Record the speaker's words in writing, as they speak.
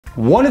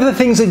One of the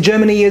things that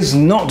Germany is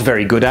not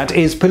very good at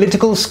is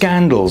political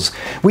scandals.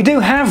 We do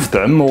have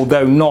them,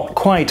 although not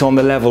quite on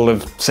the level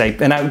of, say,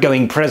 an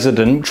outgoing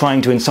president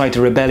trying to incite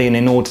a rebellion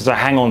in order to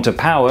hang on to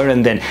power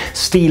and then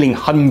stealing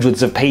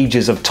hundreds of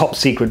pages of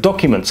top-secret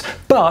documents.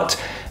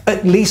 But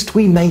at least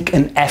we make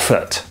an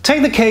effort.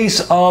 Take the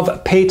case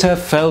of Peter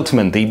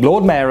Feldman, the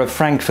Lord Mayor of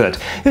Frankfurt,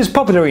 who's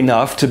popular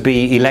enough to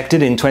be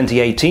elected in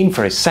 2018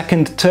 for his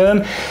second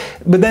term,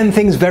 but then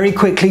things very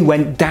quickly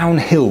went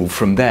downhill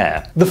from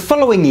there. The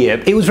following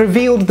year, it was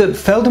revealed that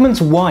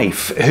Feldman's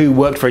wife, who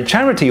worked for a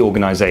charity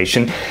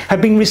organisation,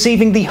 had been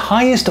receiving the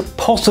highest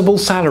possible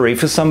salary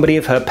for somebody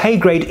of her pay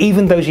grade,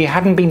 even though she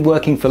hadn't been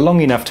working for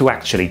long enough to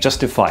actually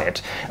justify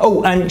it.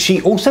 Oh, and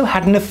she also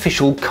had an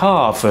official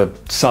car for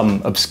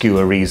some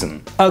obscure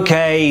reason.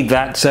 Okay,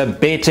 that's a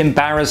bit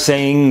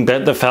embarrassing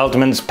that the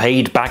Feldmans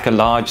paid back a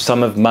large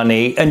sum of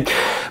money, and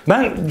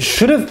that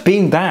should have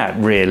been that,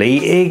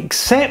 really,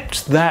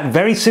 except that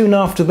very soon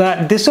after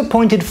that,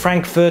 disappointed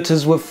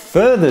Frankfurters were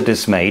further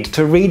dismayed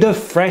to read of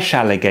fresh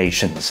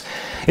allegations.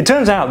 It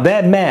turns out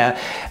their mayor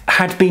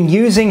had been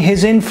using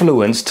his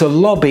influence to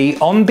lobby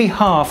on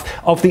behalf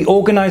of the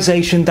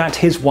organisation that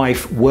his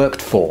wife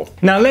worked for.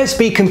 Now, let's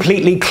be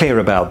completely clear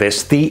about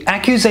this. The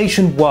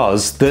accusation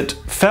was that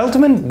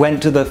Feldman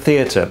went to the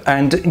theatre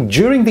and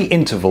during the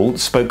interval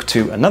spoke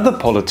to another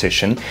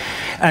politician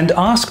and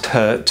asked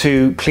her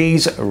to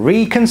please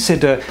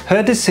reconsider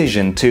her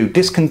decision to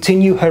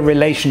discontinue her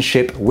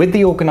relationship with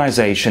the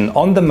organisation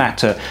on the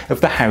matter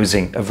of the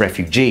housing of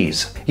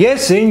refugees.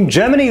 Yes, in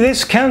Germany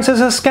this counts as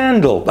a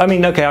scandal. I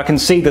mean, okay, I can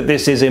see that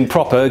this is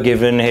improper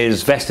given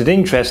his vested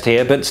interest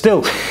here, but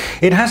still,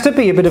 it has to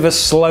be a bit of a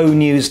slow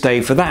news day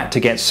for that to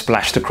get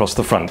splashed across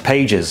the front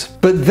pages.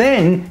 But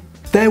then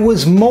there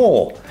was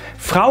more.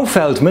 Frau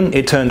Feldman,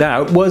 it turned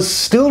out, was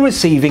still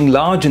receiving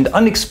large and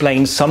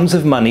unexplained sums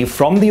of money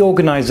from the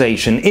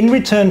organisation in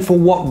return for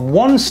what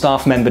one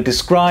staff member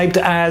described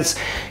as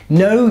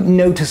no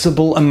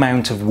noticeable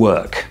amount of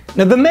work.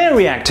 Now, the mayor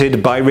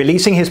reacted by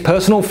releasing his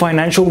personal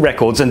financial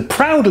records and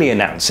proudly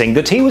announcing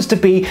that he was to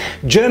be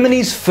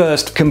Germany's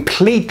first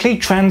completely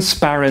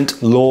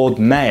transparent Lord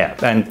Mayor,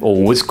 and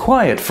all was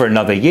quiet for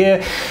another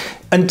year,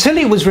 until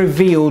it was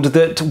revealed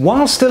that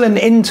while still an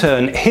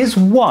intern, his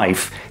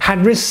wife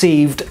had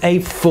received a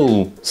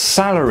full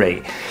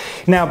salary.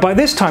 Now, by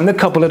this time the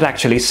couple had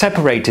actually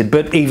separated,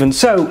 but even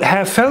so,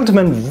 Herr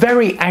Feldman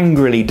very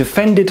angrily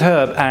defended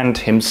her and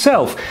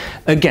himself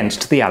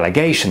against the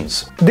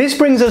allegations. This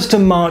brings us to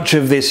March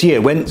of this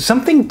year, when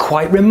something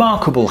quite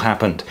remarkable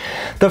happened.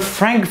 The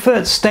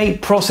Frankfurt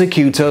state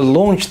prosecutor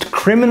launched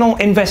criminal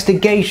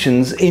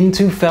investigations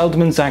into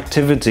Feldman's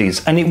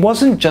activities, and it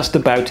wasn't just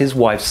about his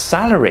wife's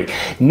salary.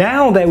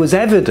 Now there was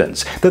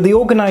evidence that the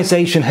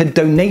organisation had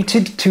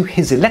donated to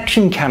his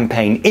election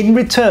campaign in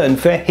return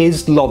for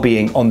his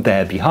lobbying on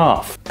their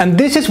behalf. And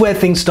this is where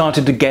things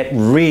started to get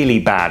really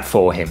bad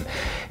for him.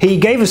 He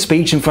gave a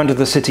speech in front of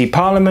the city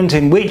parliament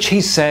in which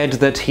he said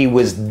that he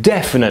was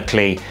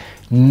definitely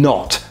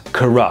not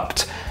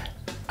corrupt.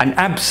 And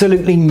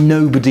absolutely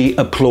nobody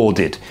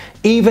applauded.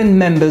 Even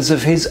members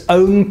of his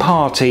own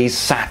party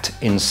sat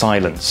in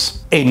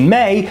silence. In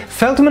May,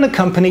 Feldman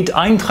accompanied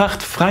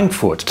Eintracht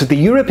Frankfurt to the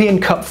European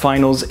Cup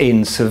finals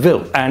in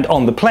Seville, and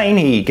on the plane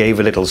he gave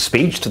a little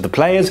speech to the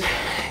players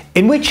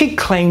in which he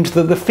claimed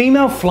that the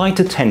female flight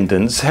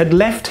attendants had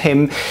left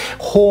him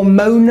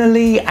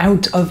hormonally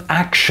out of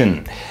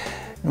action.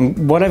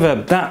 Whatever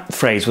that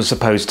phrase was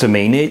supposed to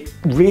mean, it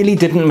really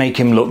didn't make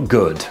him look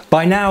good.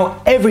 By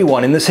now,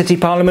 everyone in the city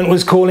parliament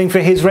was calling for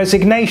his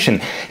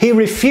resignation. He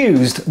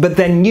refused, but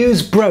then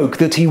news broke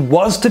that he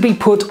was to be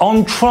put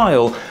on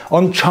trial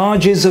on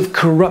charges of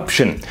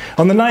corruption.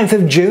 On the 9th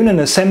of June, an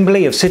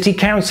assembly of city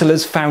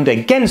councillors found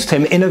against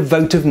him in a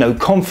vote of no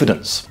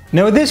confidence.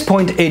 Now, at this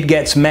point it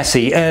gets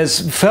messy,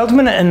 as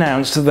Feldman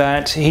announced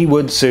that he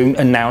would soon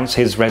announce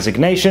his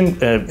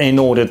resignation in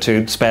order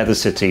to spare the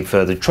city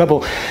further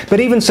trouble.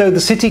 But even so,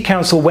 the city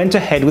council went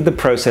ahead with the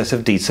process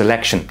of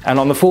deselection, and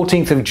on the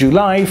 14th of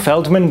July,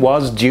 Feldman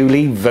was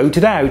duly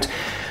voted out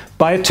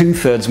by a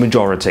 2/3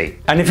 majority.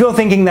 And if you're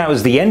thinking that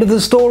was the end of the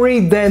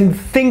story, then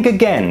think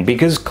again,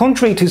 because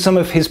contrary to some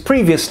of his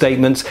previous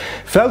statements,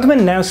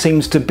 Feldman now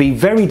seems to be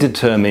very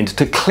determined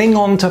to cling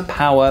on to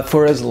power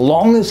for as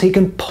long as he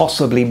can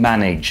possibly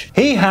manage.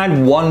 He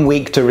had 1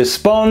 week to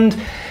respond,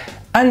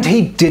 and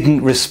he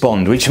didn't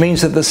respond, which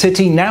means that the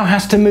city now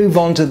has to move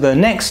on to the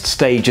next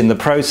stage in the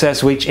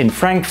process, which in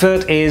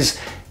Frankfurt is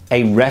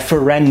a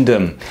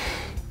referendum.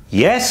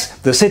 Yes,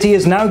 the city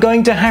is now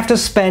going to have to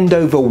spend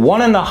over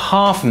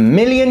 €1.5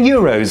 million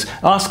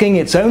asking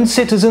its own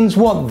citizens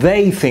what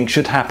they think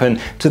should happen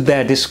to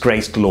their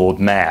disgraced Lord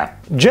Mayor.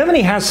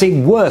 Germany has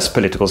seen worse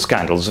political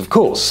scandals, of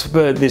course,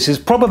 but this is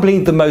probably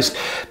the most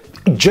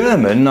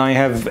German I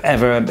have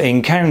ever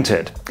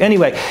encountered.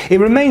 Anyway, it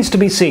remains to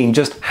be seen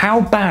just how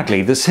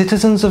badly the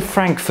citizens of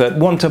Frankfurt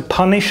want to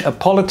punish a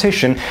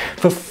politician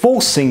for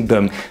forcing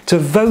them to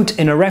vote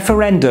in a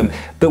referendum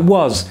that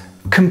was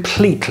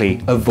completely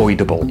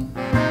avoidable.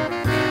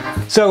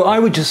 So I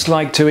would just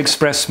like to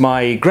express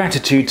my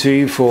gratitude to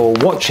you for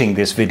watching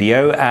this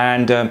video,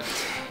 and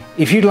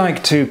if you'd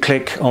like to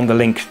click on the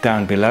link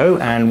down below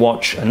and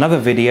watch another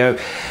video,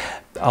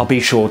 I'll be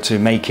sure to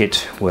make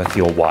it worth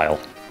your while.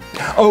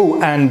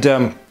 Oh,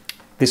 and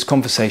this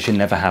conversation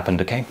never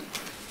happened, okay?